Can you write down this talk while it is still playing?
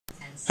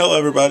Hello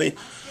everybody.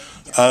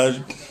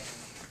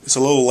 It's a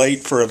little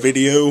late for a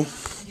video,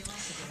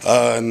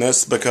 and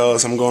that's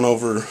because I'm going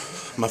over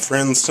my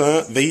friend's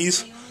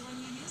V's.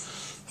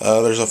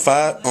 There's a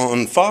fight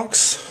on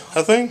Fox,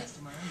 I think.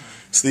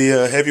 It's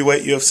the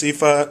heavyweight UFC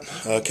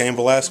fight, Cain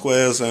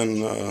Velasquez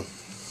and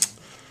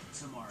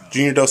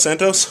Junior Dos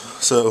Santos.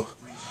 So,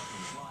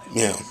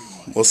 yeah,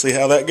 we'll see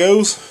how that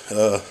goes.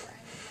 The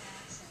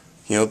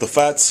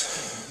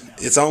fight's,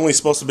 it's only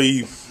supposed to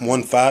be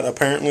one fight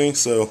apparently,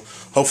 so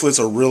hopefully it's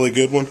a really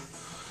good one.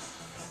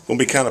 Gonna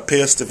be kind of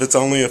pissed if it's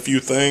only a few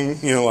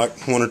things,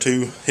 like one or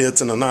two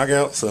hits and a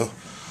knockout. So,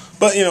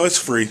 but it's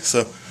free.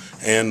 So,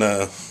 and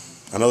I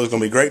know there's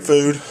gonna be great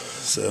food.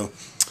 So,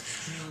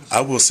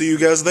 I will see you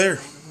guys there.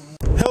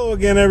 Hello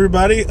again,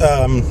 everybody.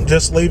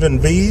 Just leaving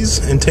V's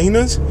and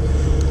Tina's.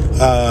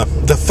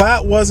 The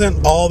fight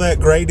wasn't all that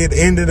great. It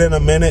ended in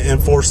 1 minute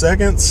and 4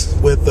 seconds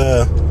with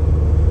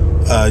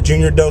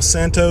Junior Dos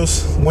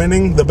Santos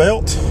winning the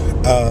belt.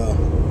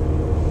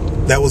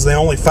 That was the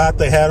only fight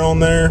they had on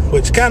there,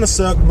 which kind of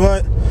sucked,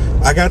 but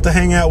I got to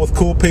hang out with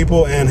cool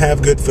people and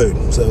have good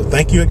food. So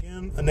thank you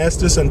again,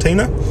 Anestis and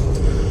Tina.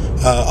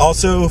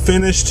 Also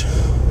finished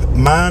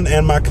mine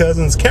and my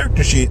cousin's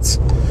character sheets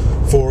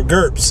for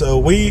GURPS. So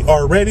we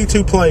are ready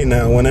to play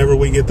now whenever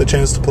we get the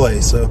chance to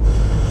play. So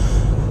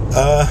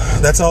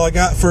that's all I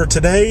got for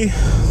today.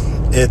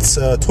 It's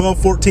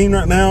 12:14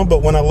 right now,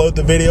 but when I load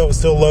the video, it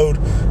still load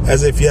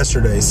as if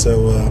yesterday.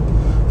 So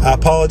I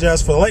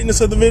apologize for the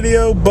lateness of the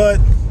video, but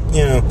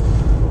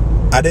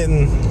I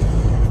didn't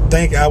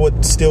think I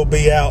would still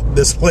be out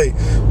this late.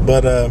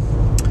 But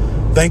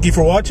thank you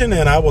for watching,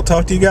 and I will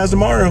talk to you guys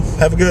tomorrow.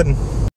 Have a good one.